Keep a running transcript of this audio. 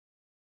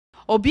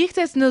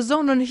Objektet në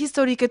zonën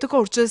historike të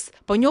Korçës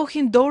po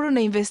njohin dorën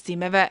e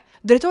investimeve.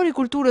 Drejtori i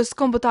Kulturës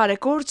Kombëtare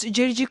Korçë,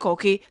 Gjergji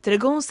Koki,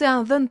 tregon se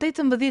janë dhënë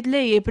 18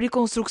 leje për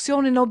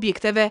rikonstruksionin e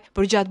objekteve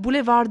përgjatë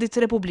bulevardit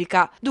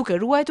Republika, duke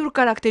ruajtur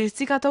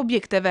karakteristikat e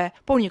objekteve,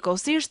 por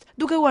njëkohësisht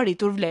duke u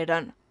arritur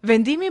vlerën.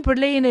 Vendimi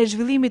për lejen e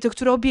zhvillimit të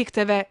këtyre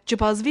objekteve, që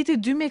pas vitit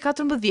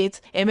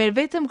 2014 e merr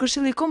vetëm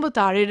Këshilli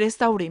Kombëtar i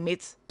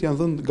Restaurimit. Janë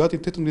dhënë gati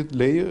 18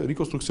 leje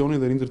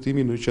rikonstruksionin dhe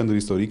rindërtimin në qendër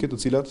historike,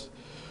 të cilat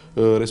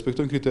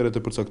respektojnë kriteret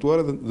e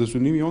përcaktuara dhe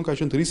synimi jonë ka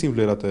qenë të rrisin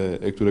vlerat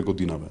e këtyre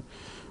godinave.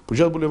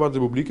 Përgjatë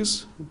bulevardit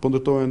Republikës, po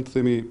ndërtohen,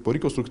 po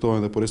rikonstruktohen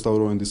dhe po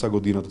restaurohen disa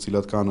godina të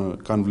cilat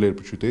kanë vlerë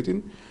për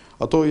qytetin.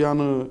 Ato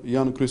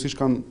janë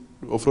kryesisht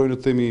ofrojnë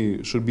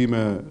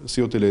shërbime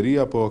si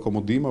hoteleria, apo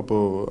akomodim,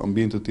 apo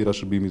ambiente të tjera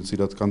shërbimi të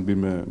cilat kanë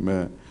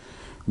bërë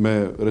me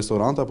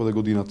restoranta apo dhe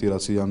godina të tjera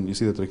si janë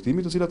njësitë e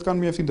tregtimit, të cilat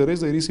kanë mjaft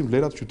interes dhe i rrisin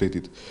vlerat të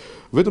qytetit.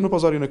 Vetëm në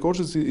pazarin e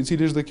Korçës, i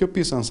cili është dhe kjo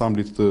pjesë e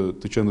ansamblit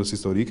të qendrës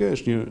historike,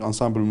 është një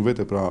ansambël më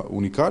vete pra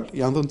unikal,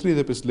 janë dhënë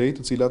 35 lejë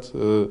të cilat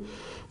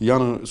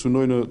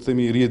synojnë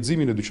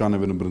rrjedhimin e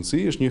dyqaneve në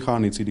brendësi. Është një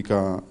han i cili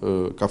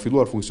ka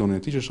filluar funksionin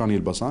e tij, që është hani i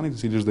Elbasanit,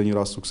 i cili është dhe një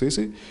rast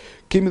suksesi.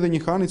 Kemi dhe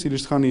një han i cili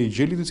është hani i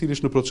Gjelit, i cili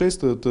është në proces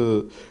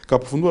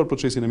ka përfunduar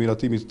procesin e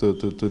miratimit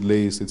të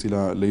lejës, e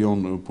cila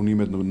lejon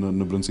punimet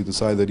në brendësi të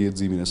saj dhe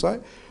rrjedhimin e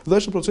saj,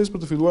 dhe është në proces për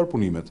të filluar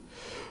punimet.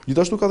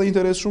 Gjithashtu ka dhe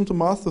interes shumë të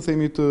madh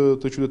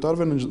të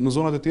qytetarëve në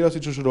zonat e tjera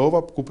siç është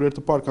Rova, ku për herë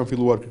të parë kanë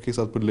filluar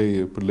kërkesat për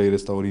lejë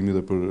restaurimi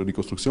dhe për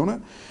rikonstruksione,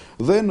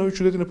 dhe në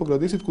qytetin e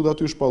Pogradisit, ku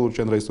aty është shpallur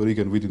qendra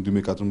historike në vitin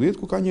 2014,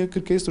 ku ka një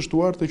kërkesë të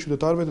shtuar të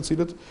qytetarëve të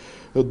cilët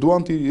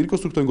duan të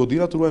rikonstruktojnë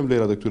godinat, të ruajnë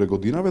vlerat e këtyre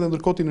godinave dhe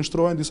ndërkohë të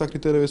nështrohen disa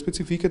kritereve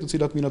specifike të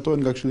cilat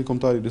miratohen nga Këshilli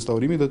Kombëtar i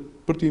Restaurimit dhe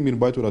për të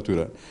mirëmbajtur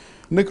atyre.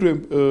 Ne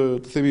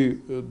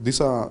kryejmë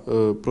disa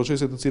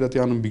procese të cilat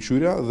janë në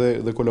mbikëqyrja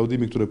dhe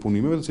kolaudimi këtyre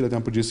punimeve, të cilat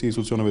janë përgjegjësi e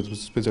institucioneve të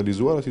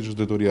specializuara, siç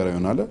është drejtoria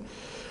rajonale.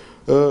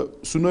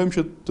 Synojmë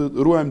që të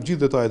ruajmë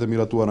gjithë detajet e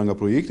miratuara nga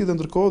projekti dhe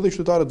ndërkohë dhe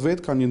qytetarët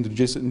vetë kanë një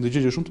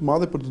ndërgjegje shumë të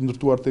madhe për të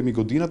ndërtuar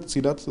godinat të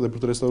cilat dhe për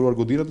të restauruar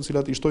godinat të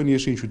cilat i shtojnë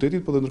jeshin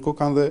qytetit, por dhe ndërkohë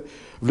kanë dhe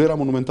vlera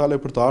monumentale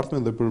për të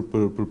ardhmen dhe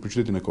për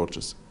qytetin e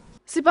Korçës.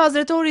 Sipas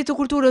drejtorit të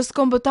Kulturës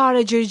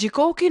Kombëtare Gjergji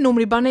Koki,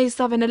 numri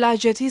banesave në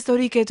lagjet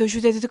historike të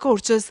qytetit të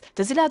Korçës,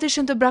 të cilat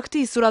ishin të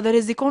braktisura dhe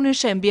rrezikonin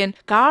shembjen,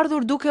 ka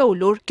ardhur duke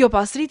ulur, kjo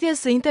pas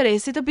rritjes së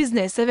interesit të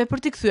bizneseve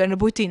për t'i kthyer në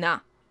bujtina.